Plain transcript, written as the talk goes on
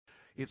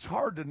it's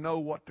hard to know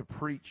what to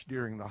preach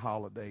during the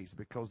holidays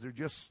because they're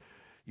just,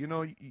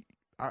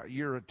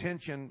 your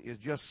attention is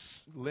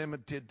just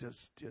limited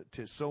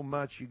to so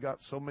much. You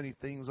got so many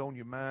things on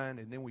your mind,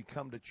 and then we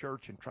come to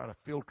church and try to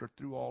filter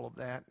through all of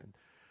that.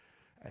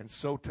 And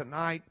so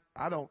tonight,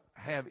 I don't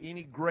have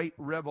any great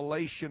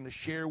revelation to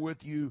share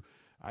with you.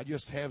 I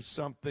just have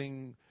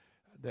something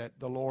that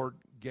the Lord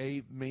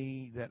gave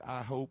me that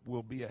I hope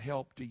will be a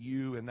help to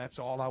you. And that's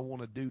all I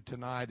want to do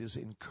tonight is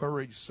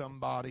encourage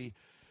somebody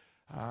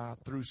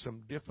through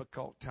some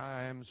difficult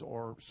times,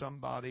 or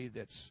somebody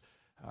that's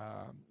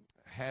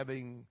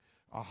having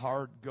a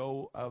hard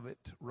go of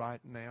it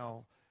right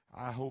now.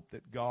 I hope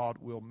that God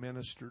will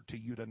minister to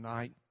you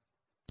tonight.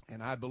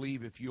 And I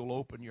believe if you'll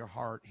open your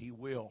heart, He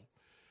will.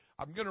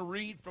 I'm going to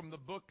read from the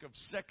book of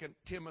 2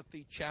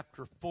 Timothy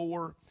chapter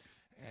 4,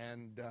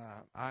 and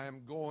I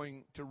am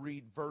going to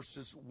read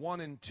verses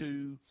 1 and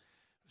 2,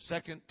 2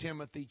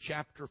 Timothy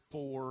chapter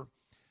 4,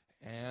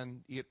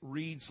 and it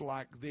reads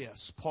like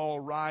this. Paul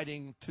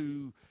writing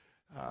to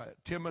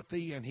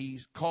Timothy, and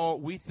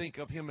we think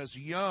of him as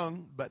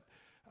young, but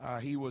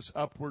he was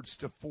upwards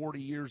to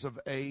 40 years of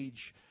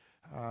age,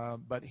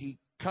 but he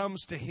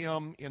comes to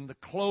him in the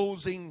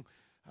closing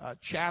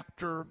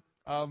chapter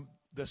of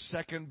the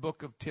second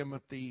book of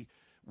Timothy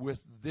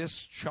with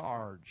this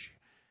charge.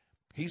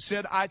 He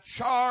said, I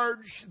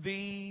charge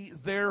thee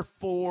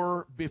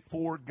therefore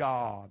before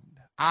God.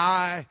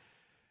 I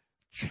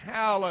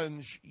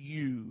challenge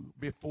you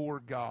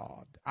before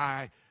God.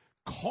 I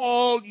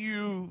call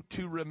you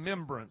to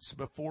remembrance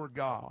before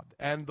God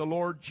and the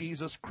Lord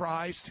Jesus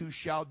Christ, who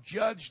shall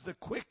judge the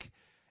quick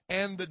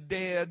and the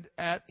dead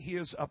at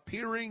His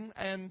appearing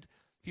and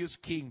His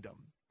kingdom.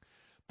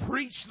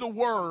 Preach the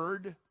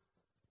word.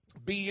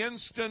 Be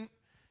instant,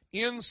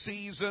 in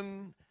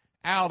season,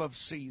 out of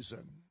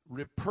season.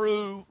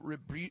 Reprove,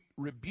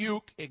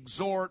 rebuke,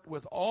 exhort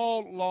with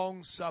all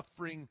long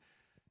suffering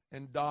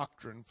and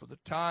doctrine. For the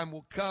time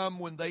will come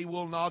when they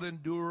will not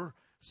endure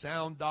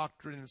sound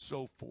doctrine and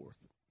so forth.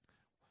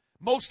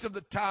 Most of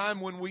the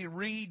time when we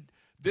read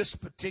this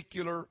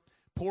particular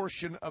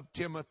portion of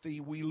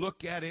Timothy, we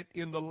look at it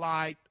in the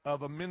light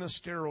of a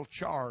ministerial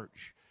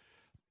charge,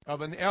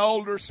 of an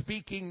elder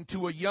speaking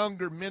to a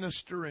younger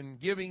minister and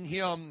giving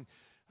him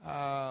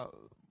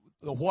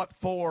the what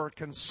for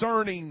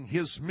concerning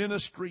his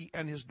ministry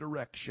and his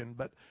direction.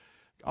 But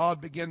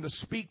God began to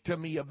speak to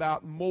me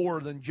about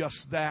more than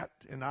just that,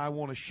 and I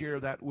want to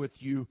share that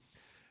with you.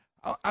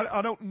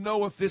 I don't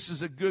know if this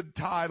is a good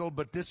title,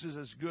 but this is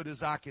as good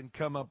as I can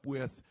come up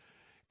with,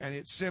 and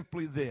it's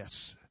simply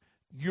this: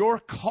 your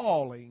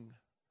calling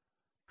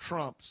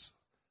trumps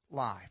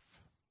life.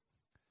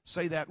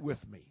 Say that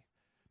with me.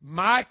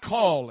 My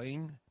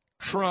calling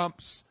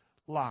trumps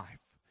life.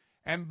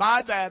 And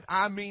by that,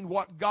 I mean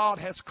what God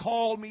has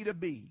called me to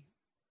be.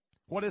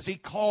 What has He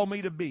called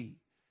me to be?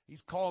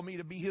 He's called me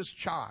to be His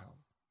child.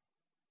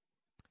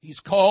 He's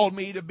called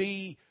me to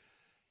be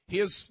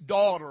His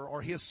daughter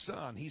or His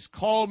son. He's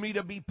called me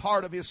to be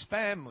part of His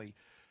family.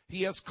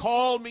 He has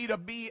called me to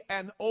be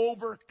an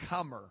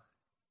overcomer.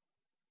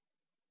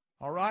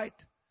 All right?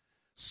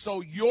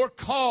 So your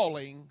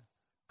calling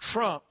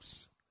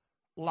trumps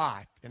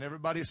life. And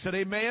everybody said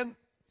amen.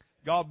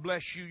 God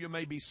bless you. You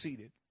may be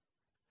seated.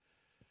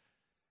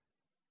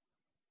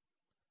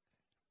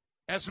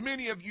 As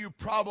many of you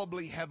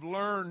probably have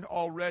learned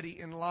already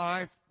in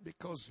life,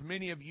 because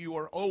many of you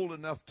are old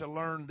enough to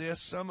learn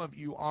this, some of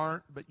you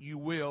aren't, but you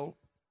will.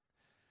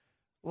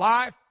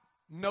 Life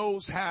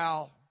knows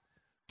how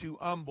to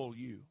humble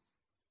you.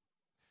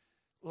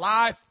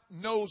 Life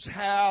knows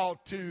how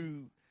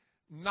to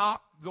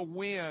knock the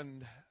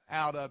wind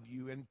out of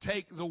you and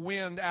take the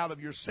wind out of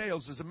your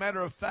sails. As a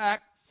matter of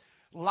fact,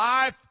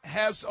 life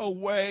has a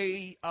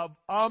way of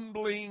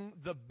humbling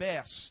the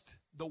best,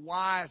 the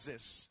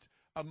wisest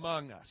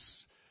among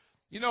us.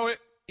 You know,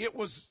 it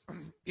was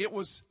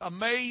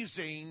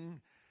amazing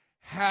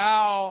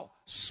how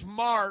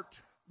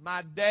smart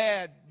my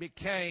dad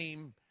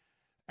became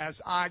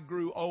as I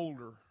grew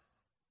older.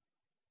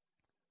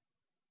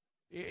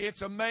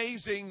 It's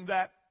amazing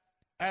that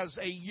as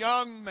a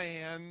young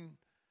man,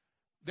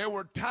 there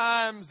were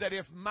times that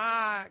if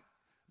my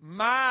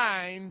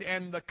mind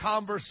and the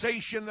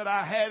conversation that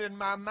I had in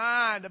my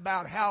mind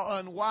about how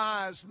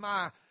unwise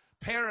my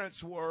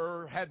parents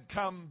had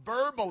come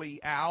verbally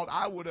out,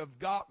 I would have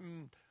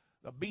gotten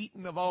the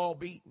beaten of all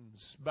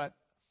beatings. But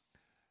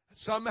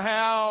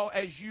somehow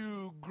as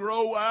you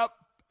grow up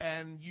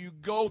and you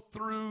go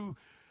through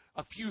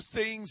a few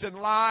things in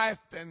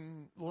life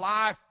and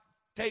life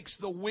takes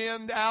the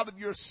wind out of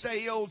your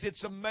sails,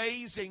 it's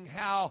amazing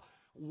how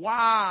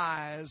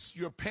wise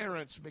your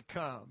parents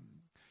become.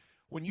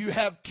 When you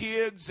have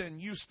kids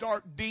and you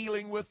start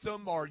dealing with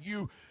them, or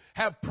you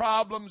have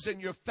problems in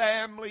your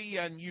family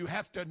and you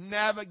have to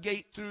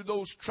navigate through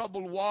those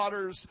troubled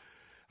waters,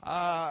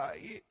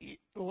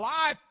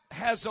 life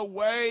has a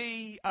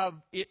way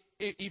of,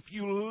 if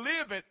you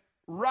live it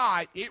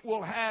right, it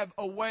will have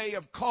a way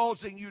of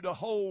causing you to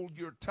hold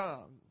your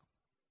tongue.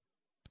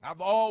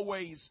 I've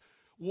always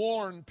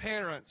warn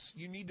parents,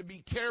 you need to be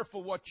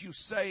careful what you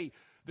say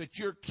that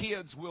your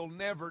kids will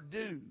never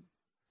do.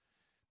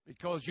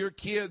 Because your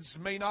kids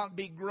may not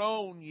be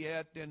grown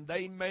yet, and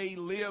they may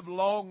live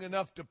long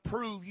enough to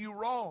prove you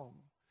wrong.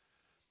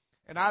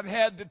 And I've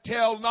had to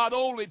tell not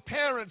only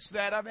parents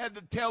that, I've had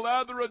to tell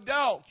other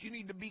adults, you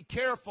need to be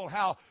careful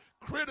how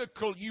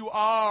critical you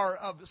are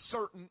of a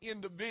certain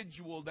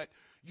individual, that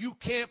you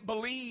can't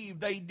believe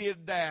they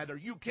did that, or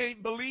you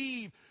can't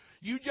believe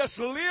you just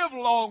live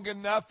long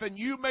enough and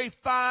you may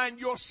find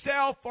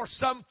yourself or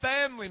some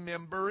family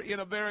member in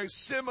a very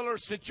similar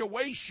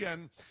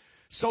situation.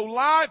 So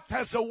life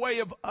has a way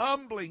of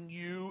humbling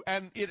you,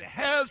 and it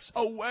has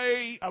a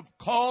way of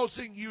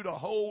causing you to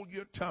hold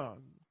your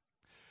tongue.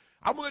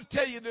 I'm going to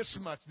tell you this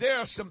much. There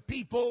are some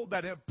people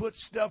that have put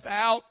stuff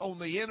out on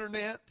the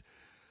internet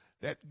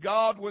that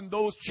God, when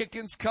those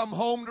chickens come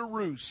home to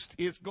roost,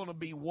 it's going to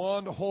be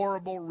one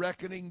horrible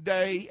reckoning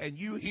day. And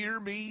you hear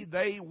me,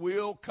 they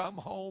will come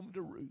home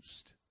to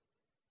roost.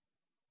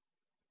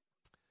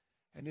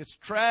 And it's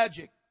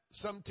tragic.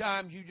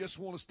 Sometimes you just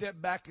want to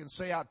step back and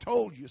say, I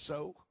told you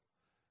so.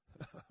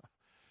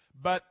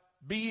 But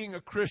being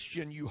a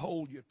Christian, you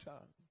hold your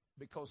tongue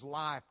because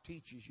life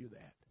teaches you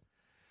that.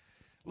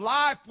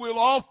 Life will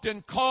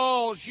often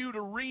cause you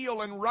to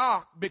reel and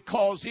rock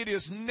because it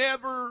is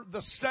never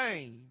the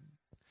same.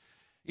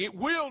 It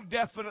will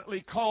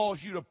definitely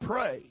cause you to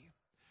pray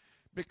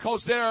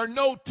because there are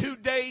no 2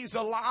 days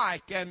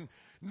alike, and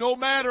no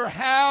matter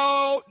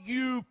how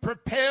you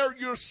prepare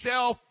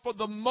yourself for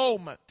the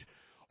moment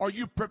or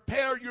you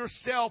prepare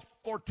yourself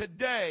for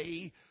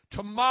today,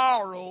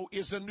 tomorrow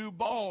is a new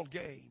ball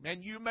game,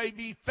 and you may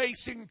be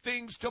facing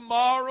things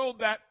tomorrow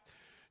that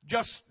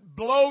just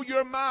blow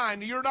your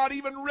mind. You're not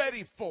even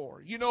ready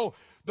for. You know,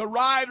 the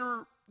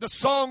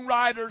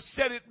songwriter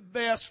said it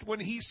best when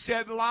he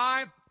said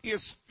life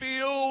is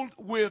filled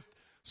with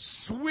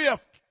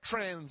swift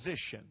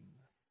transition.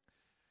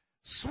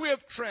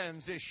 Swift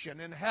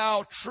transition, and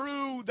how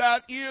true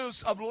that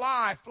is of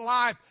life.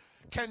 Life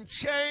can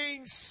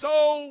change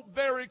so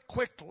very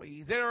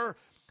quickly. There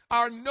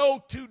are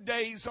no 2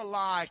 days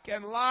alike,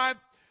 and life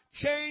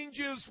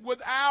changes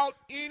without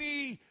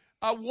any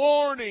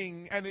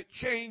warning, and it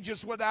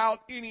changes without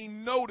any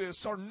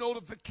notice or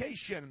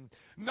notification.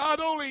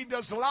 Not only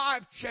does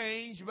life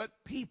change, but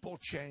people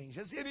change.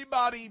 Has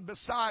anybody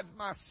besides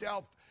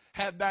myself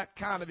had that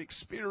kind of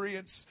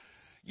experience?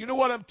 You know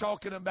what I'm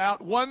talking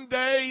about. One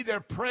day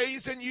they're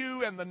praising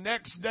you, and the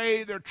next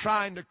day they're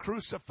trying to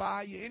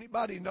crucify you.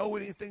 Anybody know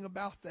anything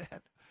about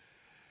that?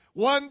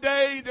 One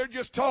day they're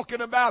just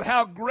talking about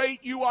how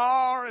great you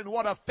are and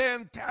what a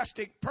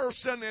fantastic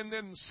person, and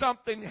then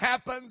something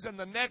happens, and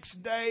the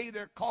next day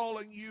they're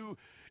calling you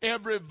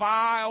every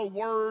vile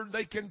word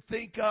they can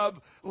think of.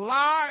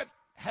 Life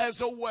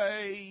has a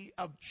way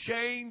of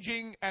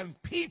changing,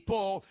 and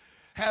people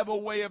have a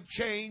way of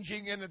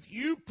changing, and if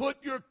you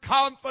put your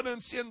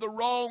confidence in the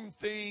wrong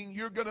thing,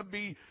 you're going to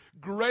be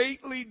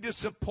greatly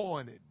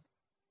disappointed.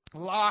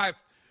 Life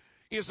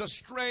is a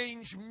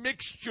strange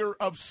mixture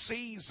of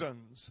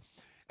seasons.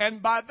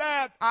 And by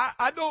that,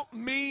 I don't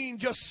mean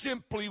just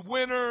simply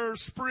winter,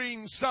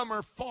 spring,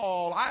 summer,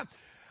 fall.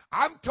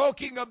 I'm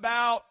talking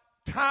about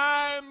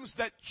times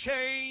that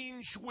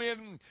change,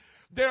 when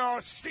there are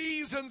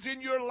seasons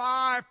in your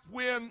life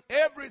when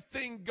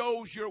everything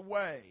goes your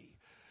way.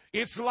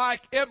 It's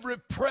like every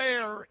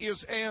prayer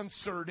is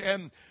answered,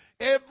 and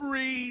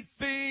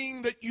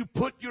everything that you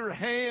put your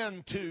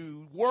hand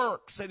to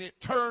works, and it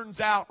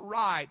turns out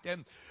right.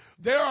 And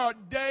there are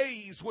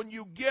days when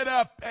you get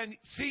up and it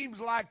seems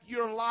like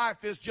your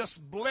life is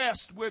just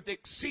blessed with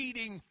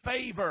exceeding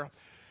favor,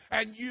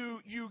 and you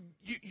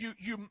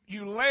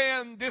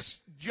land this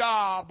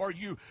job, or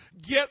you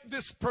get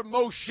this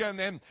promotion,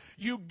 and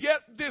you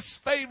get this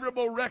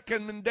favorable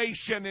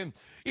recommendation, and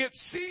it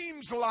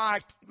seems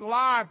like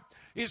life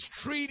is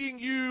treating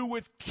you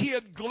with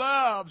kid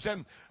gloves,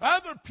 and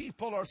other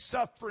people are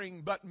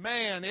suffering, but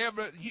man,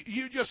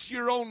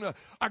 you're on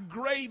a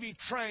gravy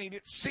train,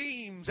 it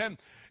seems, and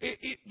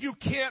you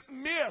can't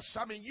miss.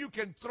 I mean, you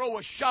can throw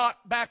a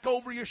shot back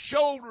over your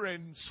shoulder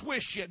and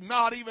swish it,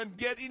 not even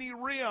get any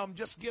rim,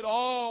 just get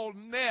all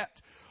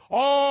net.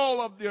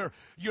 All of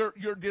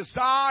your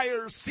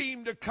desires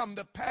seem to come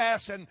to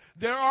pass, and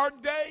there are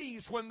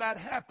days when that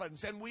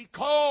happens, and we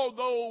call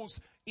those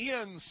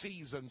end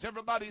seasons.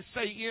 Everybody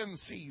say end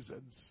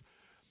seasons.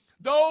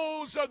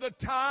 Those are the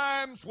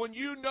times when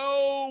you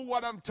know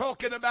what I'm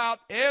talking about.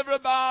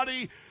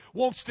 Everybody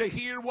wants to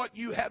hear what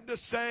you have to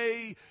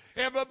say.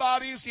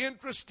 Everybody's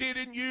interested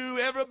in you.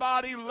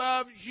 Everybody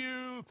loves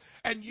you.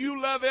 And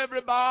you love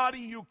everybody.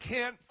 You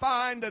can't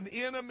find an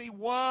enemy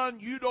one.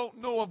 You don't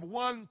know of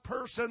one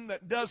person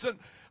that doesn't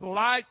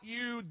like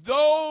you.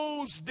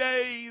 Those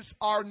days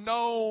are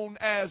known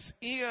as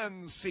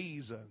end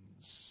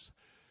seasons.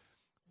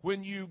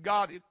 When you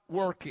got it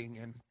working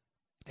and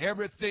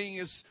everything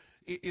is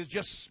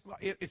just,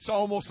 it's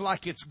almost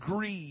like it's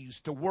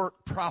greased to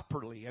work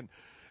properly. And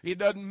it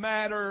doesn't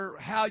matter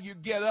how you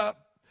get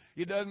up.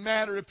 It doesn't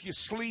matter if you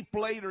sleep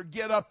late or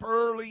get up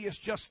early. It's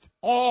just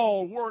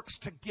all works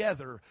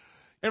together.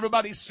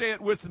 Everybody say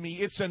it with me.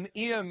 It's an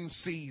end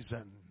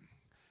season.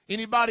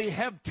 Anybody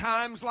have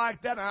times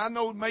like that? I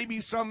know maybe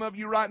some of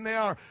you right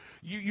now,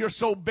 you're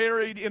so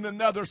buried in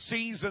another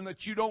season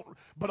that you don't,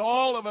 but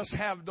all of us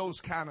have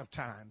those kind of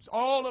times.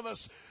 All of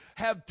us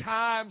have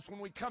times when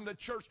we come to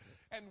church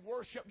and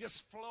worship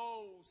just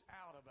flows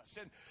out of us.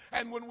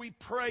 And when we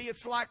pray,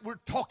 it's like we're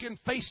talking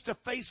face to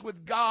face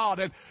with God,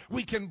 and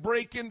we can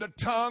break into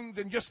tongues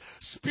and just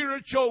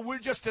spiritual. We're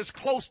just as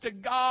close to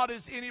God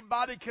as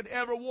anybody could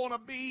ever want to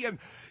be. And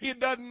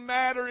it doesn't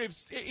matter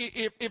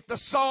if the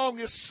song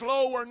is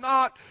slow or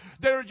not.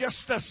 There's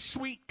just a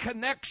sweet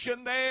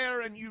connection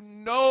there, and you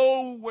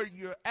know where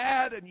you're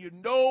at, and you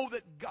know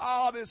that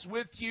God is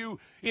with you.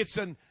 It's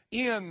an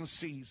end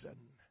season.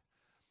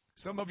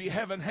 Some of you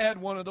haven't had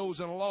one of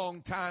those in a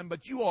long time,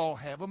 but you all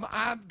have them.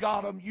 I've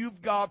got them.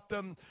 You've got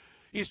them.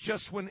 It's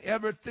just when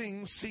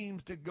everything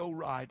seems to go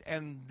right.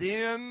 And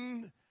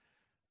then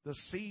the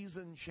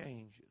season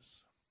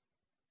changes.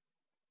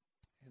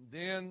 And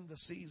then the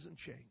season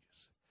changes.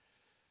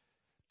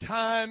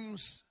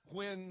 Times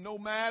when no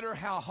matter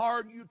how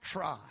hard you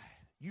try,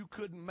 you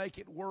couldn't make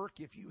it work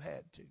if you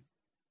had to.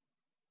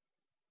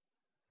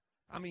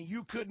 I mean,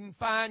 you couldn't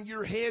find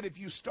your head if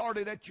you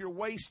started at your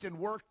waist and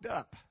worked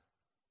up.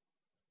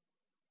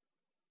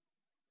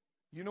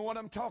 You know what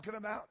I'm talking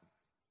about?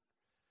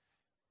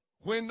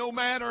 When no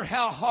matter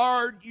how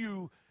hard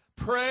you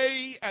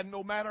pray and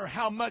no matter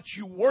how much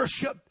you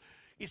worship,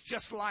 it's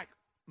just like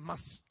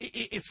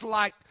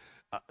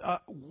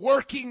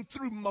working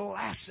through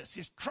molasses.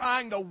 It's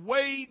trying to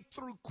wade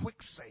through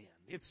quicksand.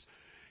 It's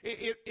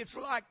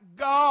like,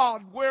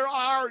 God, where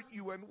are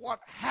you and what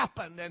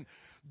happened? And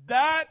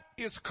that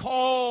is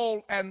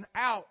called an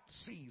out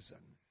season.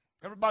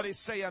 Everybody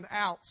say an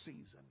out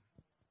season.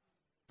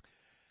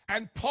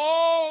 And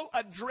Paul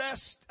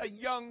addressed a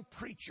young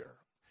preacher.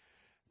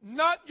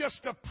 Not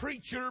just a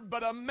preacher,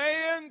 but a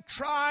man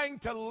trying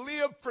to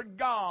live for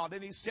God.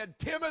 And he said,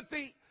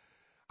 Timothy,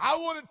 I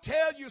want to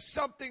tell you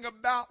something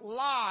about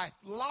life.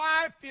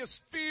 Life is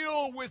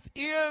filled with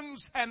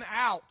ins and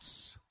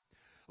outs.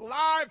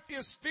 Life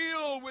is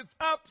filled with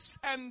ups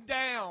and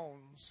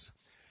downs.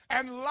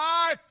 And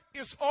life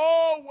is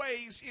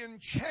always in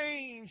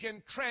change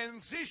and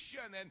transition.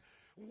 And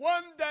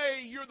one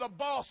day you're the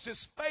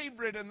boss's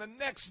favorite, and the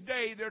next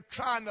day they're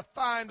trying to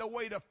find a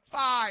way to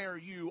fire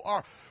you.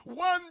 Or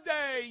one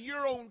day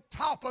you're on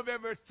top of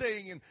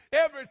everything and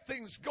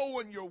everything's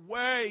going your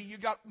way. You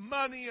got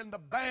money in the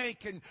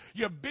bank and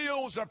your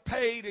bills are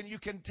paid and you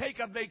can take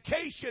a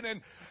vacation,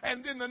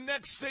 and then the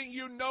next thing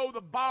you know,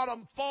 the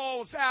bottom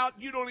falls out.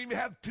 You don't even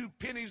have 2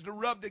 pennies to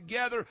rub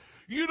together.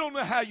 You don't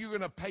know how you're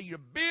going to pay your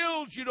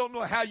bills. You don't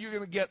know how you're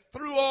going to get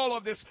through all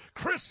of this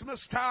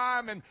Christmas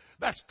time, and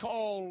that's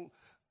called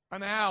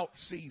an out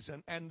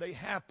season, and they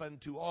happen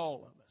to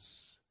all of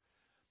us.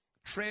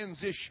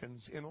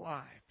 Transitions in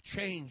life,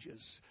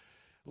 changes.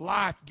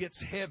 Life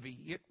gets heavy.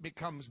 It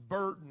becomes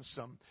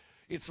burdensome.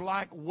 It's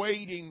like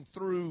wading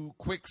through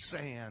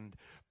quicksand.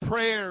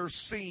 Prayers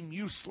seem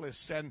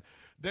useless, and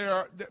there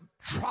are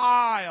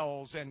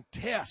trials and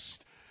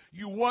tests.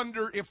 You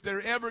wonder if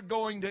they're ever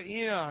going to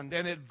end,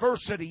 and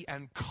adversity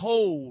and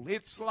cold.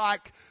 It's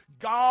like,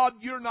 God,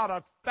 you're not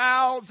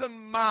 1,000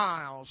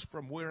 miles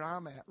from where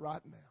I'm at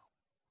right now.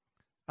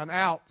 An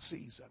out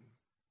season.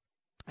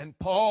 And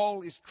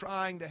Paul is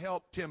trying to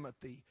help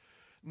Timothy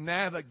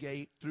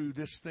navigate through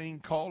this thing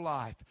called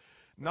life.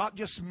 Not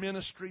just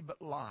ministry,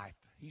 but life.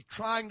 He's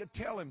trying to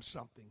tell him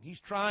something. He's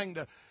trying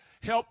to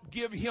help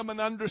give him an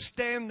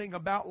understanding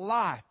about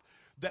life.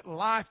 That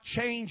life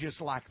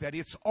changes like that.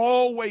 It's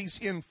always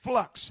in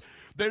flux.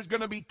 There's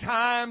going to be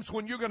times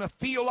when you're going to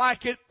feel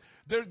like it.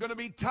 There's going to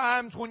be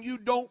times when you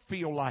don't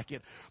feel like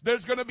it.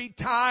 There's going to be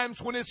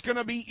times when it's going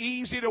to be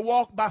easy to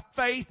walk by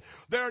faith.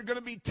 There are going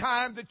to be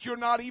times that you're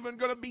not even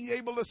going to be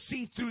able to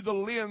see through the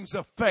lens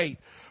of faith.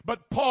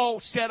 But Paul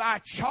said, I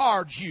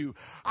charge you.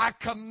 I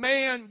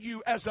command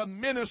you as a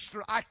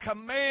minister. I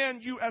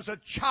command you as a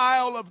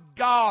child of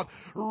God.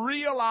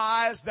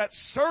 Realize that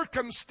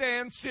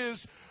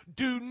circumstances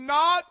do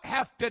not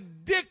have to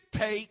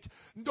dictate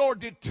nor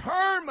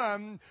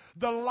determine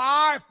the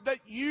life that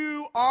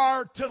you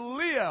are to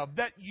live.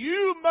 That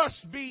you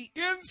must be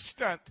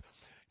instant,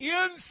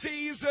 in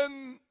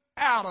season,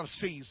 out of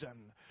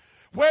season.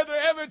 Whether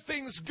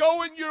everything's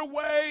going your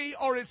way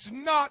or it's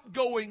not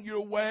going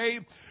your way,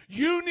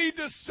 you need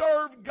to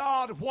serve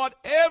God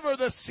whatever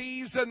the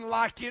season,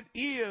 like it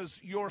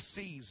is your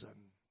season.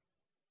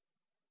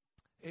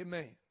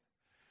 Amen.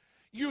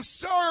 You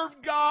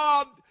serve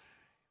God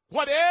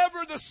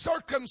whatever the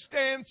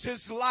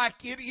circumstances,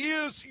 like it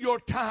is your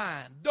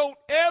time. Don't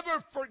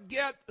ever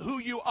forget who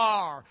you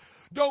are.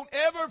 Don't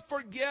ever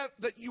forget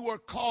that you are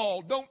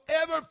called. Don't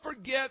ever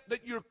forget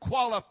that you're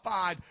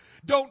qualified.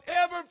 Don't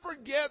ever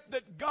forget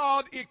that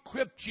God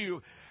equipped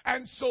you.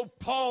 And so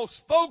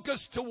Paul's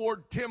focus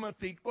toward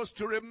Timothy was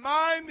to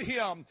remind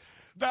him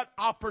that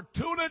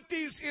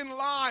opportunities in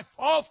life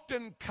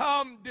often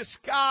come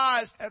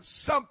disguised as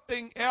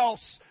something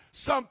else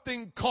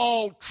something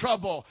called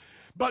trouble.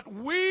 But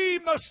we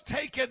must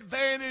take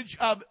advantage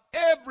of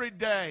every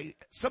day.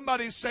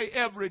 Somebody say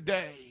every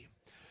day.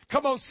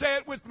 Come on, say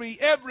it with me,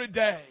 every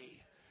day.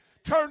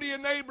 Turn to your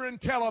neighbor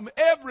and tell them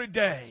every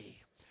day.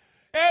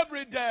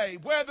 Every day,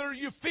 whether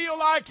you feel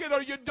like it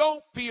or you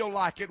don't feel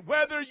like it,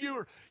 whether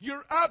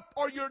you're up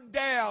or you're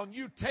down,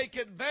 you take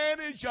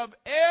advantage of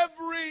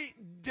every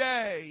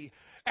day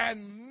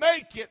and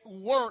make it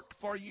work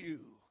for you.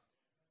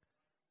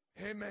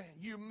 Amen.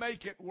 You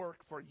make it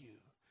work for you.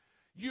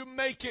 You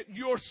make it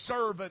your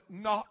servant,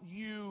 not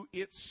you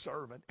its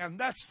servant. And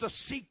that's the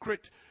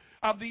secret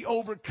of the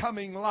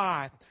overcoming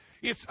life.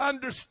 It's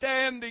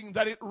understanding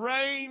that it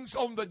rains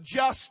on the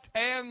just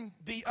and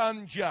the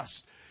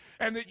unjust.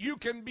 And that you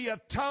can be a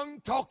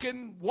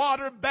tongue-talking,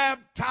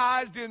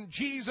 water-baptized in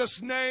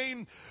Jesus'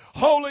 name,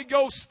 Holy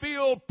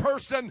Ghost-filled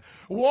person,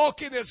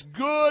 walking as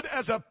good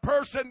as a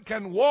person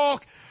can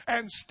walk,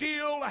 and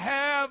still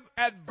have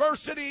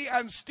adversity,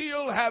 and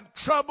still have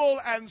trouble,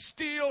 and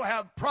still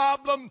have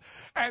problems,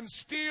 and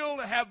still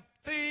have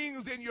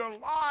things in your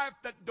life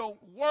that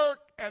don't work,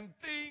 and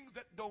things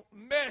that don't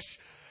mesh.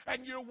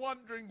 And you're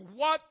wondering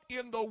what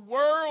in the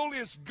world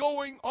is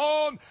going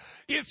on.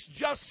 It's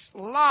just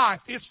life.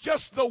 It's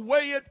just the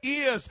way it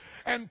is.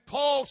 And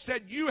Paul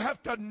said you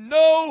have to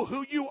know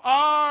who you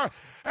are.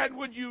 And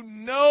when you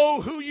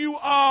know who you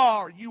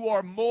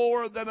are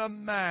more than a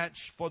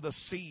match for the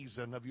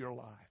season of your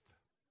life.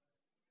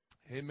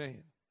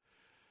 Amen.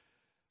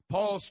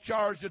 Paul's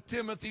charge to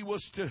Timothy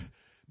was to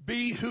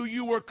be who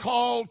you were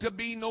called to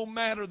be no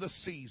matter the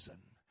season.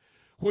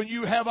 When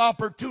you have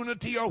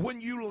opportunity or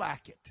when you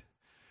lack it.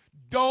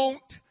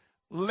 Don't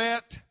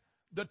let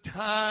the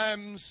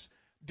times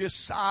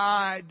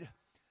decide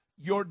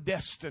your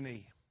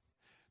destiny.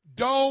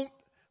 Don't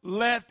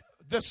let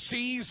the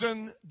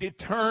season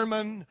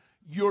determine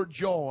your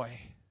joy.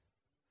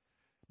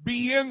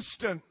 Be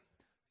instant.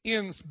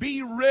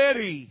 Be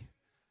ready.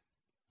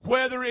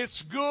 Whether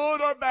it's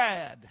good or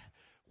bad.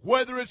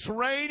 Whether it's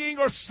raining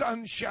or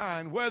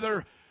sunshine.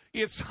 Whether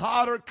it's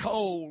hot or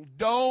cold.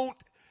 Don't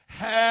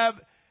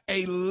have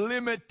a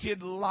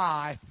limited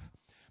life.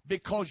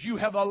 Because you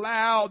have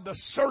allowed the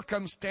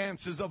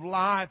circumstances of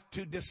life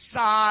to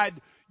decide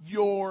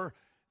your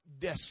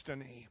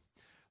destiny.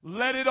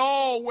 Let it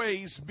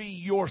always be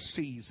your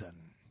season.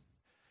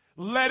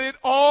 Let it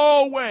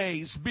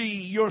always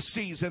be your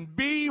season.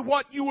 Be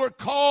what you are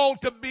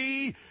called to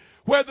be,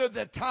 whether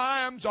the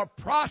times are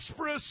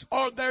prosperous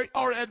or they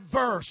are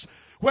adverse.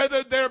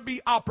 Whether there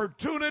be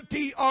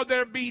opportunity or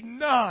there be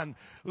none.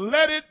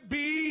 Let it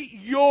be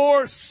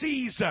your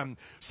season.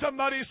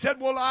 Somebody said,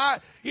 well,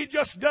 it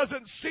just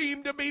doesn't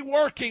seem to be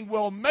working.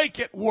 Well, make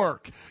it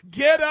work.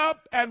 Get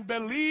up and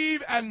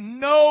believe and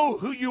know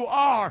who you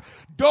are.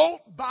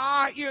 Don't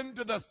buy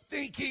into the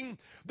thinking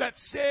that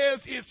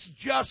says it's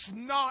just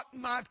not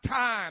my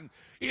time.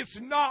 It's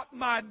not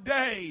my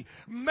day.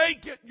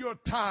 Make it your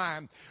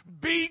time.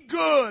 Be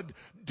good.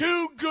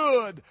 Do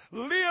good.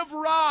 Live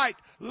right.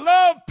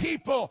 Love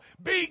people.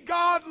 Be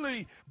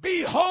godly.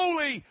 Be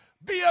holy.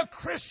 Be a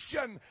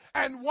Christian.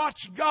 And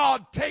watch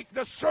God take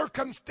the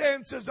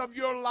circumstances of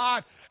your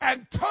life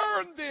and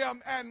turn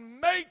them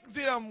and make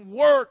them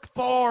work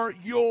for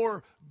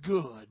your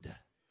good.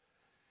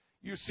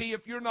 You see,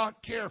 if you're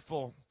not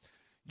careful,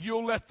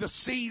 you'll let the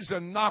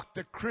season knock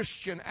the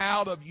Christian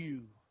out of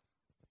you.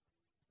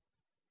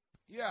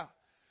 Yeah.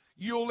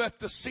 You'll let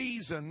the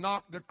season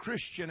knock the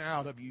Christian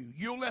out of you.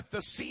 You'll let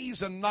the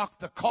season knock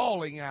the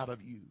calling out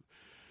of you.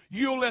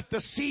 You'll let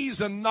the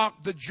season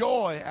knock the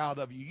joy out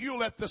of you. You'll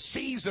let the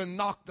season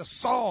knock the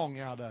song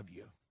out of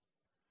you.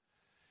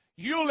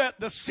 You'll let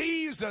the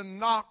season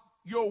knock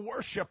your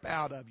worship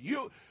out of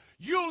you.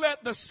 You'll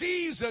let the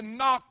season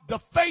knock the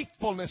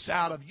faithfulness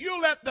out of you.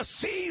 You'll let the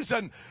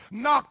season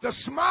knock the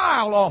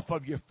smile off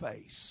of your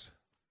face.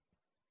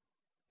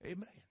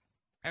 Amen.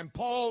 And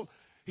Paul,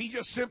 he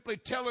just simply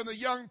telling a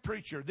young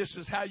preacher, this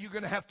is how you're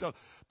going to have to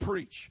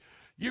preach.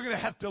 You're going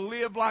to have to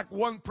live like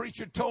one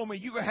preacher told me.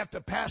 You're going to have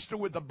to pastor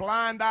with a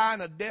blind eye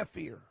and a deaf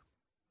ear.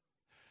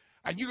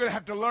 And you're going to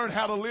have to learn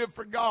how to live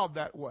for God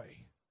that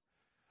way.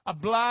 A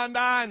blind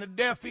eye and a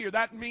deaf ear.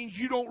 That means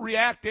you don't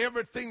react to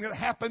everything that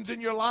happens in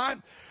your life.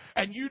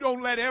 And you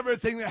don't let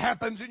everything that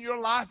happens in your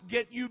life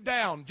get you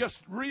down.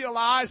 Just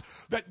realize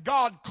that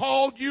God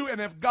called you, and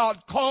if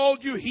God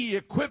called you, He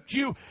equipped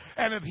you.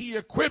 And if He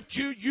equipped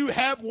you, you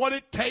have what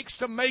it takes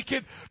to make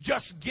it.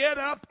 Just get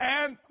up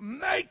and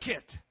make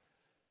it.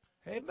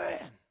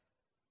 Amen.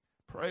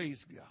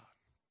 Praise God.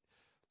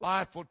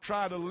 Life will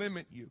try to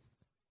limit you.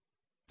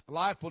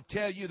 Life will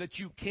tell you that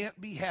you can't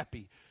be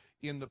happy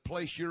in the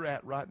place you're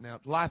at right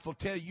now. Life will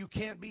tell you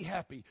can't be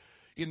happy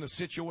in the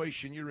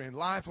situation you're in.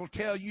 Life will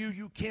tell you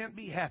you can't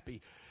be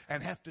happy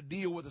and have to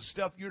deal with the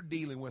stuff you're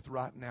dealing with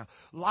right now.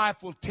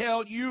 Life will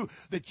tell you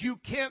that you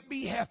can't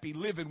be happy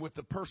living with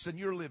the person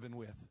you're living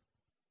with.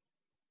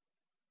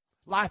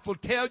 Life will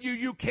tell you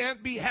you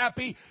can't be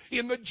happy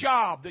in the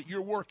job that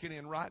you're working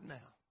in right now.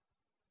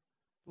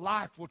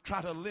 life will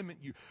try to limit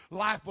you.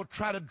 Life will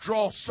try to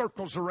draw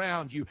circles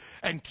around you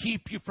and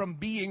keep you from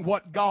being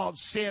what God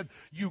said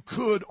you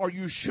could or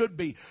you should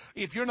be.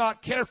 If you're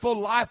not careful,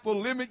 life will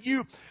limit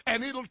you,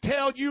 and it'll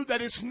tell you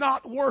that it's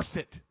not worth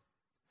it.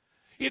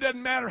 It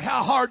doesn't matter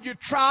how hard you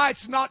try.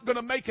 It's not going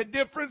to make a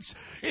difference.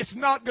 It's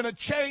not going to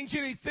change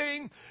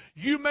anything.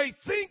 You may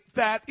think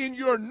that in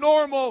your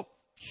normal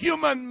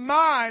human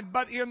mind,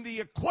 but in the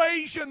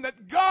equation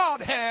that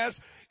God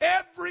has,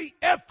 every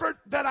effort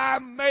that I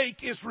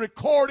make is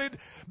recorded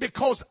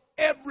because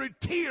every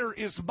tear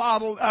is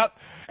bottled up.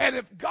 And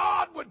if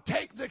God would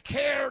take the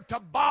care to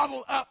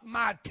bottle up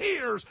my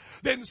tears,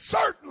 then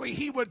certainly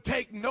He would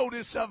take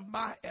notice of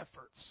my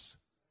efforts.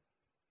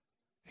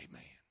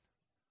 Amen.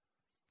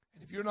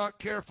 And if you're not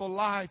careful,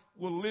 life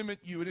will limit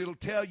you, and it'll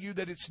tell you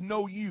that it's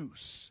no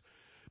use.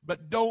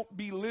 But don't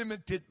be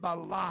limited by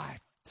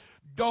life.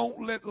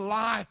 Don't let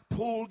life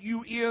pull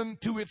you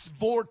into its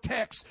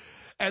vortex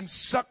and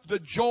suck the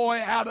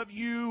joy out of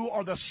you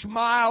or the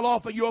smile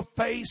off of your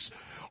face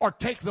or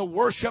take the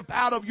worship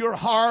out of your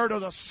heart or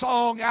the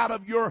song out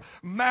of your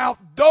mouth.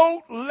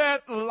 Don't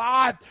let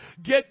life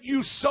get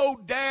you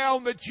so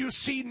down that you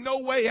see no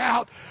way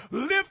out.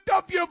 Lift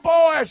up your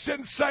voice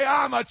and say,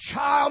 I'm a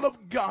child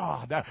of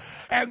God,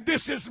 and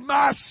this is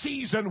my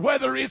season,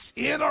 whether it's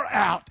in or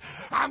out.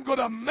 I'm going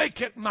to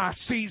make it my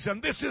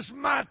season. This is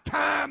my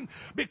time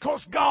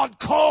because God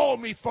called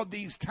me for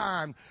these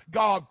times.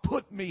 God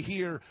put me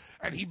here,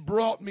 and He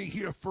brought me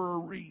here for a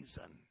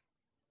reason.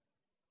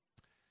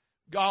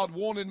 God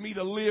wanted me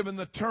to live in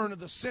the turn of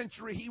the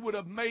century. He would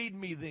have made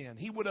me then.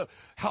 He would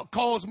have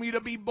caused me to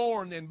be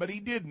born then, but He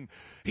didn't.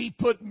 He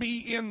put me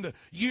in the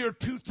year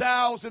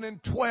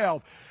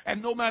 2012.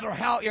 And no matter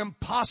how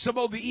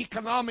impossible the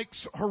economic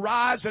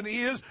horizon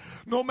is,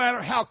 no matter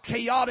how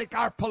chaotic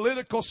our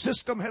political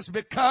system has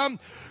become,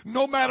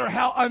 no matter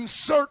how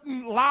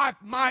uncertain life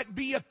might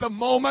be at the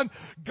moment,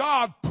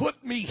 God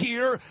put me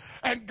here,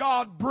 and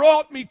God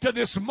brought me to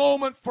this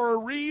moment for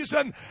a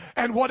reason.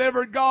 And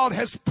whatever God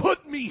has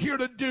put me here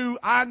to do,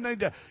 I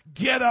need to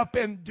get up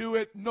and do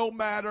it no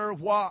matter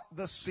what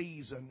the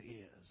season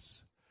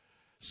is.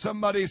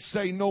 Somebody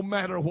say, no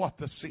matter what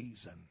the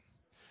season,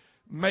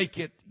 make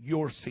it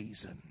your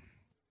season.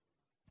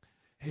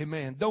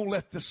 Amen. Don't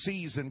let the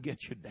season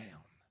get you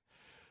down.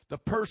 The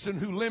person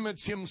who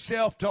limits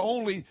himself to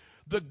only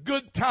the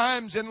good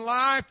times in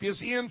life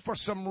is in for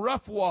some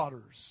rough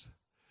waters.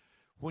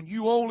 When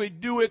you only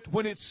do it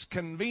when it's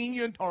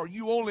convenient, or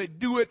you only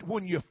do it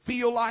when you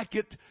feel like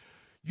it,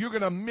 you're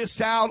going to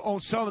miss out on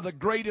some of the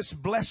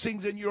greatest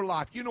blessings in your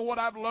life. You know what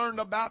I've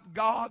learned about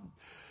God?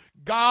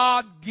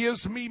 God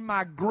gives me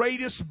my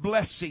greatest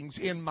blessings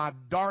in my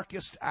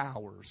darkest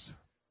hours.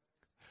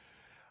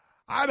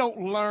 I don't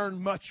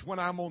learn much when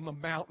I'm on the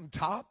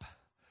mountaintop.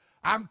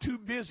 I'm too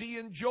busy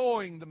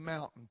enjoying the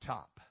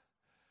mountaintop.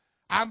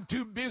 I'm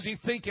too busy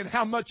thinking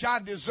how much I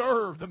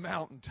deserve the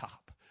mountaintop.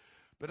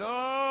 But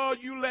oh,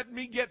 you let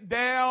me get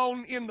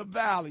down in the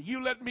valley.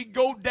 You let me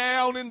go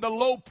down in the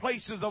low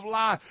places of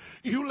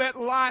life. You let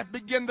life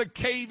begin to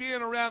cave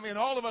in around me. And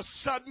all of a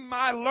sudden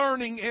my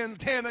learning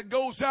antenna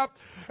goes up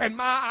and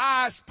my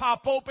eyes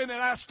pop open and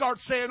I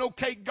start saying,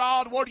 okay,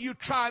 God, what are you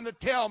trying to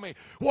tell me?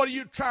 What are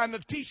you trying to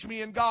teach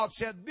me? And God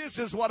said, this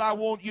is what I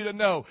want you to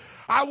know.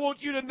 I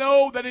want you to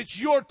know that it's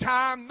your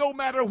time no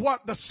matter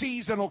what the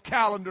seasonal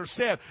calendar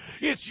said.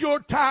 It's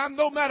your time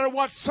no matter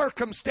what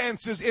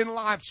circumstances in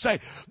life say.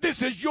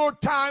 This is your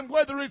time,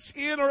 whether it's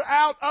in or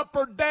out, up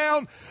or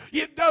down.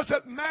 It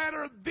doesn't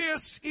matter.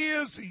 This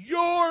is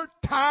your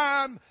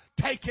time.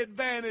 Take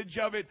advantage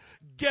of it.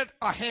 Get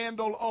a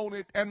handle on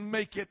it and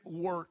make it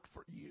work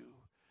for you.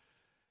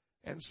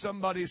 And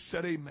somebody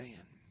said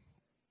amen.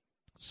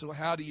 So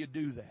how do you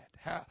do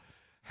that?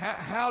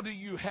 How do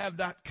you have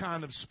that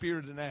kind of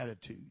spirit and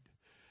attitude?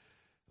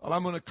 Well,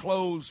 I'm going to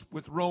close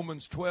with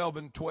Romans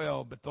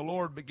 12:12, but the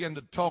Lord began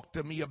to talk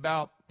to me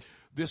about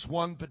this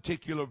one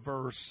particular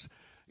verse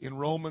in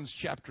Romans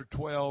chapter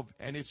 12,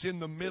 and it's in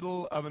the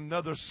middle of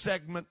another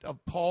segment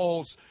of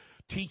Paul's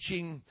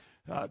teaching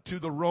to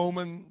the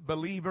Roman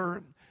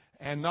believer,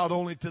 and not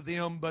only to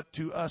them, but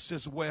to us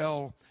as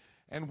well.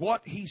 And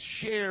what he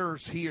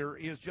shares here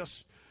is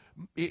just,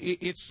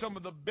 it's some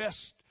of the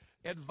best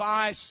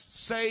advice,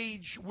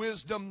 sage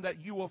wisdom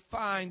that you will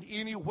find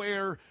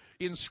anywhere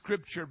in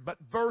Scripture. But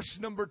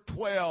verse number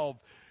 12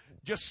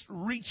 just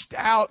reached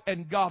out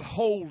and got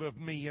hold of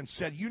me and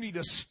said, you need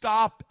to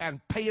stop and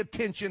pay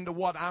attention to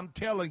what I'm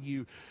telling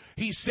you.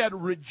 He said,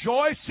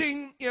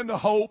 rejoicing in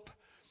hope,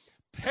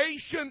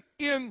 patient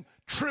in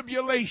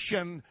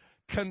tribulation,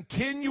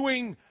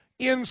 continuing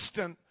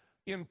instant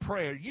in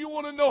prayer. You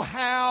want to know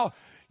how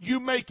you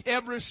make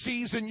every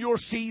season your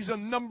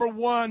season? Number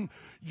one,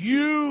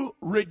 you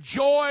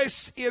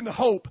rejoice in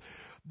hope.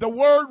 The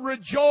word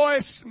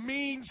rejoice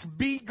means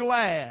be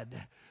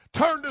glad.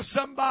 Turn to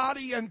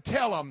somebody and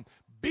tell them,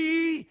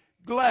 be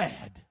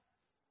glad.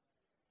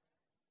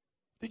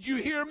 Did you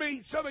hear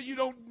me? Some of you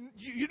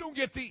don't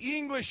get the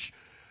English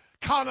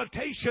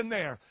connotation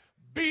there.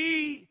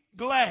 Be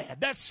glad.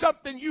 That's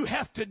something you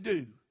have to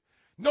do.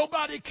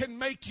 Nobody can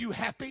make you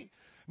happy.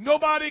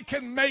 Nobody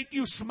can make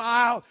you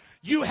smile.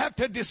 You have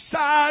to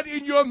decide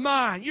in your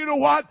mind, you know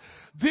what?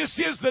 This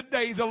is the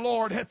day the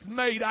Lord hath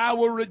made. I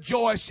will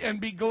rejoice and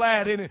be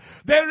glad in it.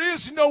 There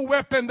is no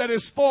weapon that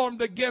is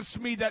formed against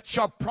me that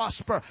shall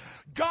prosper.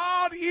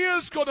 God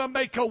is going to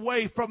make a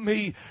way for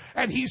me.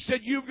 And He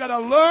said, you've got to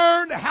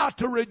learn how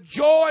to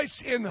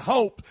rejoice in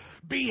hope.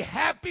 Be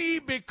happy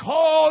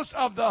because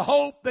of the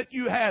hope that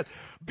you have.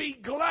 Be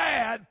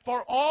glad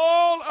for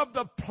all of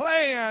the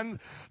plans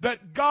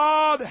that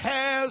God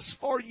has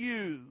for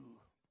you.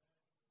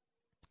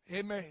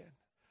 Amen.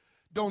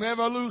 Don't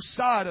ever lose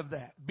sight of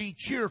that. Be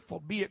cheerful.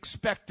 Be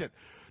expectant.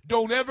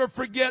 Don't ever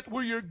forget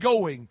where you're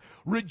going.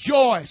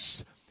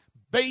 Rejoice.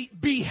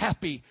 Be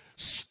happy.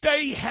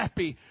 Stay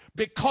happy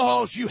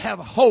because you have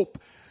hope.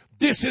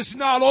 This is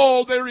not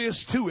all there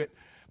is to it.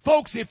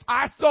 Folks, if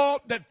I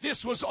thought that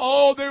this was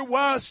all there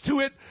was to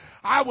it,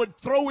 I would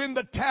throw in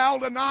the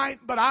towel tonight,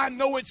 but I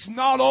know it's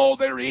not all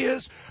there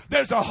is.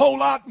 There's a whole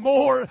lot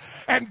more.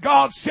 And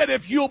God said,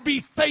 if you'll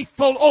be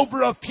faithful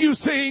over a few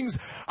things,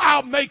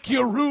 I'll make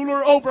you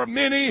ruler over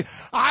many.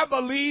 I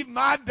believe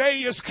my day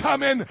is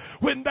coming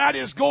when that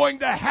is going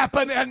to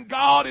happen, and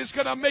God is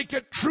going to make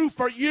it true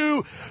for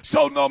you.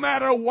 So no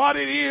matter what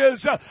it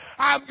is,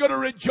 I'm going to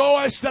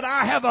rejoice that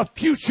I have a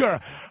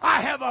future.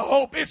 I have a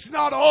hope. It's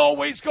not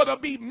always going to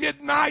be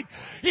midnight.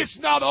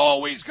 It's not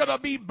always going to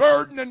be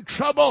burden and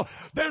trouble.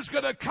 There's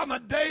going to come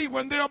a day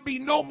when there'll be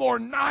no more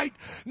night,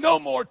 no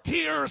more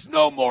tears,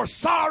 no more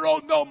sorrow,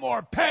 no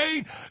more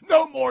pain,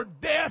 no more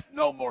death,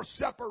 no more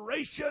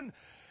separation.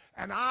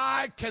 And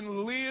I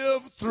can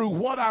live through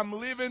what I'm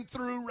living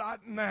through right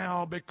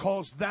now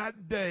because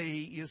that day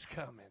is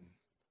coming.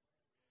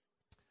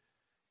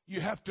 You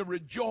have to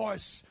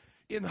rejoice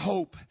in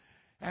hope.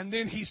 And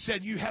then He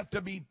said you have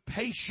to be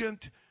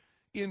patient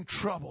in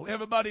trouble.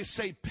 Everybody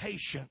say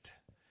patient.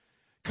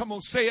 Come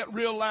on, say it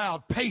real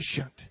loud.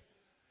 Patient.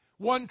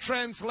 One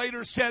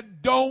translator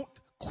said, don't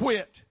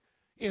quit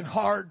in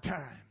hard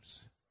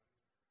times.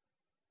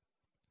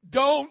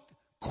 Don't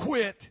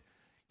quit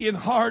in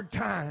hard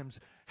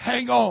times.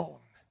 Hang on.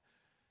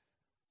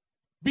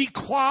 Be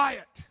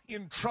quiet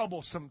in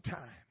troublesome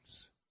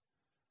times.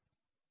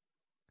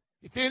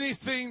 If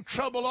anything,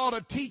 trouble ought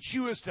to teach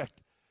you is to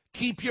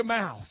keep your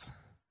mouth.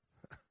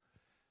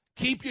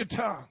 Keep your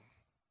tongue.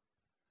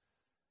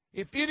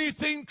 If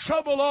anything,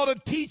 trouble ought to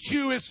teach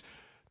you is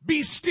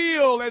be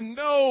still and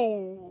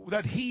know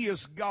that He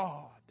is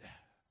God.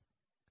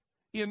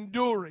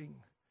 Enduring.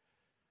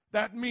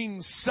 That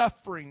means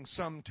suffering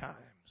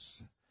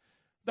sometimes.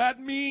 That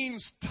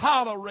means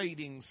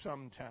tolerating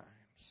sometimes.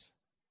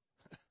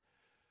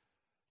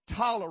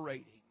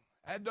 Tolerating.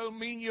 That don't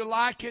mean you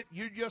like it.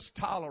 You just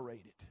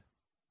tolerate it.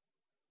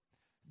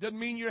 Doesn't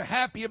mean you're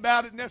happy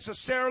about it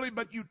necessarily,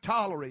 but you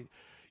tolerate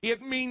it.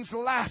 It means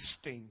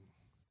lasting.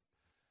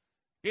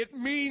 It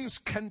means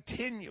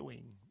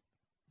continuing.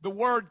 The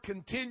word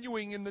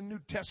continuing in the New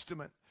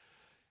Testament,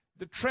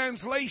 the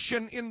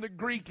translation in the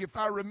Greek, if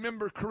I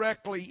remember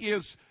correctly,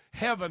 is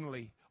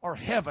heavenly or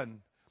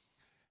heaven.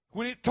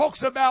 When it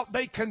talks about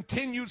they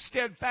continued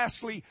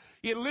steadfastly,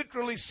 it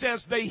literally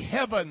says they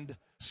heavened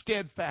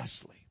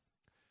steadfastly.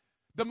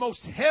 The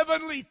most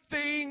heavenly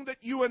thing that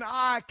you and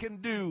I can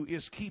do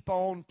is keep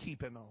on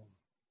keeping on.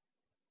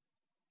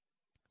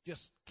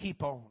 Just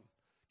keep on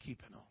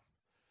keeping on.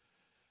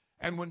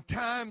 And when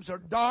times are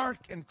dark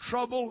and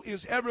trouble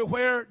is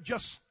everywhere,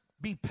 just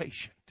be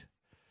patient.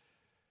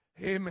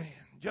 Amen.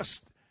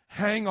 Just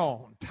hang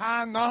on.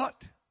 Tie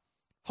not,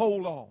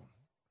 hold on.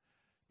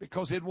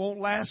 Because it won't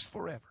last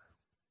forever.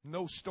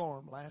 No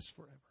storm lasts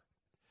forever.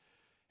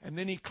 And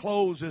then he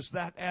closes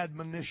that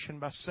admonition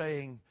by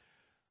saying,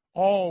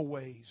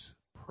 always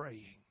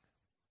praying.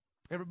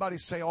 Everybody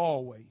say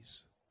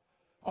always.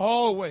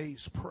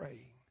 Always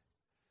praying.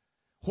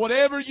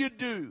 Whatever you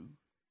do,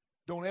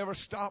 don't ever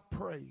stop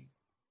praying.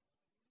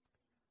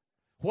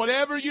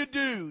 Whatever you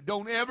do,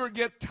 don't ever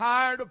get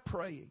tired of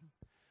praying.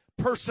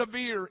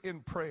 Persevere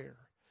in prayer.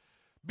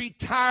 Be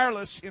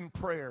tireless in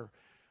prayer.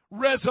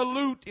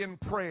 Resolute in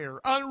prayer.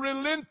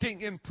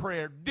 Unrelenting in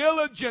prayer.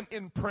 Diligent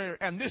in prayer.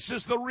 And this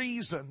is the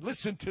reason.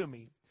 Listen to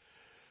me.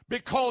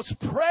 Because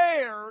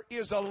prayer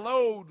is a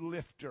load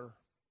lifter.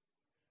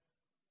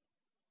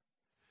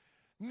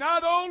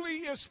 Not only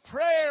is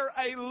prayer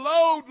a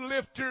load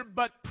lifter,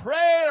 but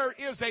prayer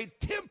is a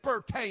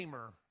temper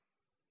tamer.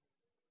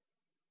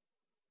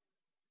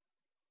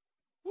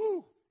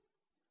 Woo.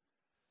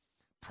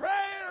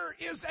 Prayer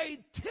is a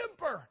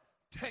temper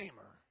tamer.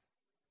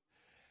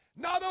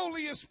 Not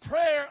only is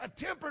prayer a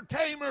temper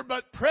tamer,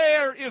 but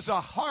prayer is a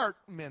heart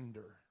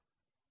mender.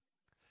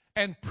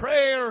 And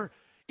prayer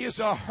is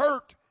a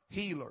hurt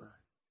healer.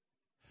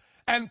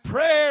 And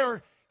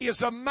prayer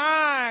is a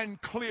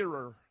mind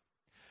clearer.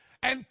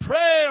 And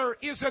prayer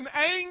is an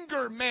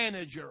anger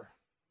manager.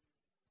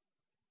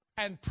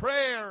 And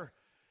prayer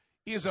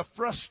is a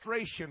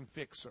frustration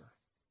fixer.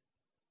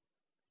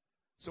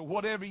 So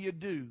whatever you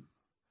do,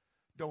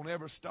 don't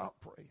ever stop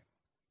praying.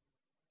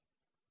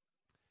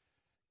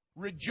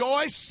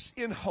 Rejoice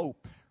in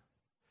hope.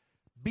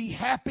 Be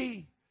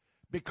happy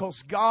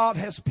Because God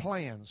has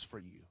plans for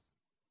you.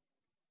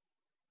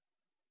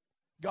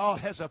 God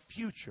has a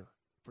future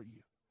for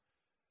you.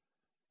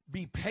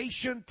 Be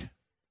patient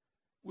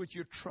with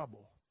your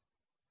trouble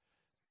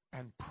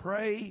and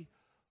pray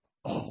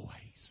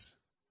always.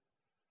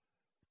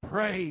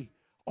 Pray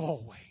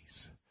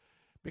always.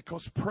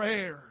 Because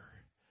prayer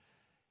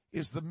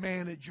is the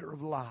manager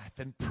of life,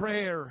 and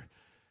prayer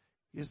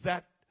is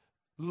that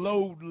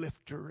load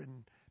lifter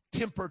and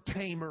temper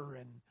tamer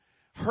and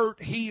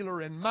hurt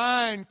healer and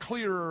mind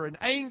clearer and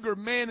anger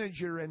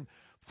manager and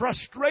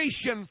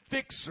frustration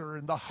fixer.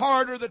 And the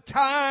harder the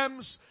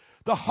times,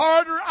 the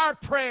harder our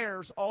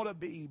prayers ought to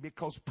be,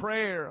 because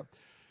prayer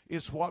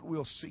is what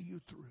will see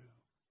you through.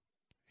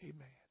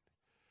 Amen.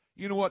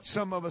 You know what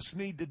some of us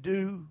need to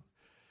do?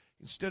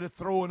 Instead of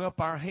throwing up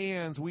our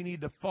hands, we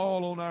need to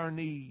fall on our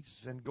knees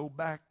and go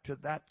back to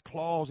that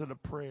closet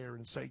of prayer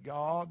and say,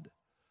 God,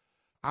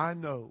 I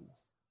know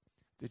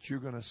that you're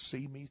going to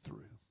see me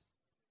through.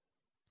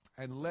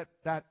 And let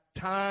that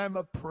time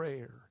of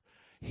prayer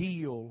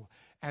heal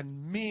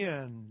and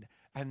mend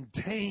and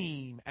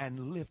tame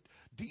and lift.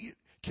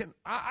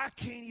 I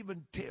can't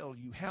even tell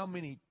you how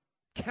many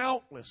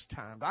countless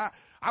times.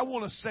 I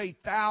want to say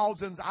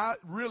thousands. I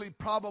really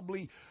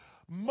probably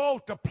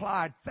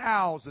multiplied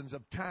thousands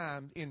of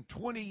times in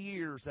 20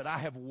 years that I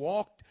have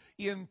walked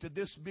into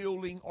this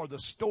building or the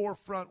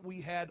storefront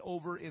we had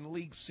over in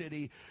League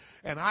City,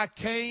 and I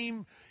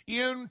came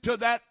into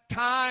that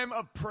time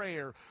of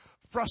prayer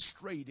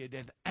frustrated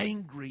and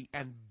angry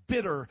and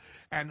bitter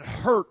and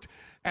hurt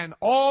and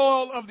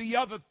all of the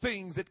other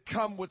things that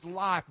come with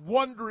life,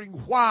 wondering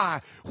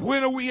why.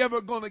 When are we ever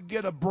going to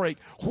get a break?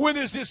 When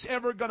is this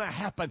ever going to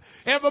happen?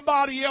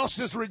 Everybody else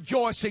is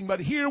rejoicing,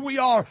 but here we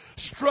are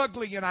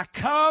struggling. And I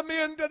come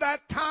into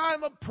that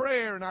time of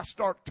prayer and I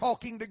start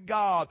talking to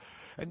God.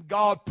 And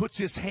God puts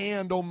His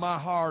hand on my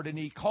heart and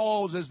He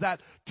causes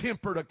that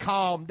temper to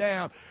calm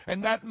down.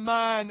 And that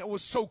mind that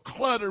was so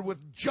cluttered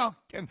with junk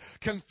and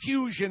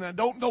confusion, I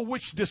don't know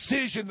which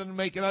decision to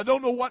make, and I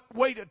don't know what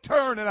way to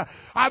turn, and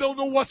I don't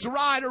know what's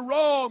right or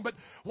wrong. But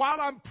while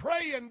I'm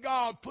praying,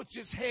 God puts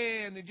His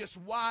hand and just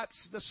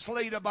wipes the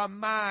slate of my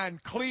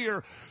mind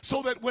clear,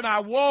 so that when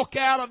I walk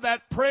out of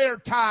that prayer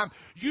time,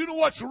 you know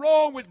what's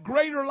wrong with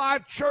Greater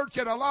Life Church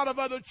and a lot of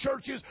other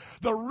churches?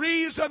 The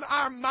reason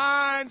our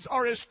minds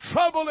are as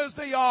troubled as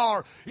they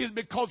are is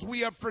because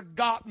we have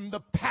forgotten the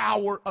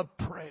power of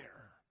prayer.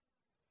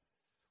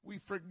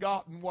 We've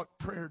forgotten what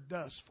prayer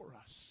does for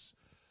us.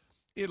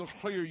 It'll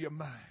clear your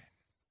mind.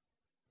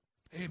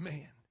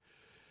 Amen.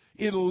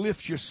 It'll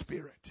lift your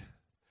spirit.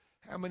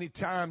 How many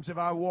times have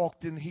I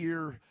walked in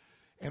here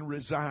and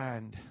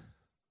resigned?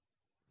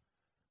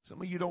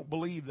 Some of you don't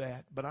believe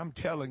that, but I'm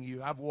telling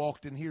you, I've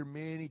walked in here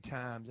many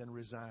times and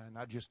resigned.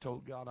 I just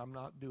told God, I'm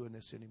not doing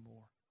this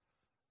anymore.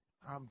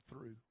 I'm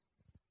through.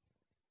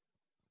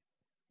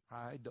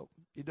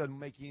 It doesn't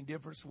make any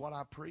difference what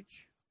I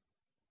preach.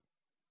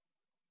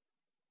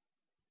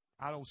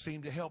 I don't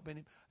seem to help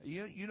any.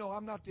 You know,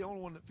 I'm not the only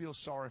one that feels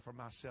sorry for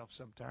myself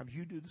sometimes.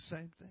 You do the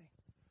same thing.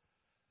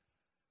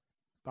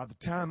 By the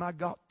time I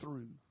got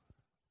through,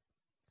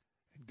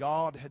 and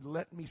God had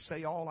let me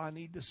say all I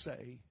need to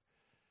say,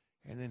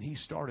 and then He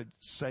started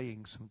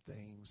saying some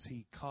things.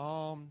 He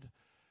calmed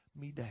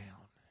me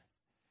down.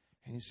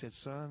 And He said,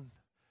 son,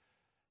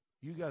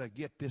 you got to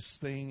get this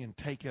thing and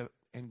take it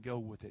and go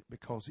with it,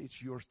 because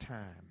it's your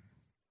time.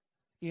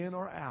 In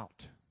or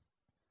out,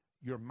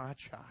 you're my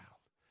child.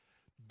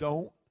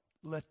 Don't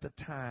let the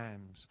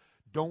times,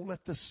 don't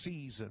let the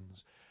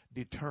seasons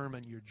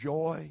determine your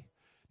joy.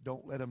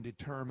 Don't let them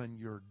determine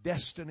your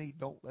destiny.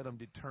 Don't let them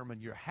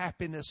determine your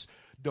happiness.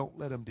 Don't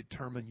let them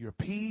determine your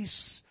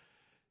peace.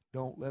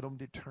 Don't let them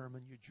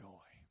determine your joy.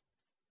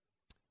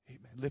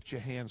 Amen. Lift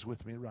your hands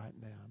with me right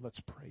now. Let's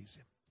praise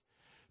Him.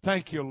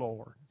 Thank you,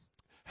 Lord.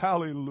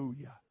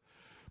 Hallelujah.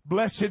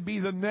 Blessed be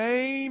the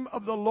name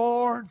of the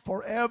Lord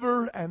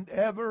forever and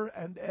ever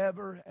and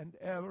ever and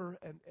ever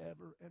and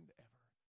ever and ever.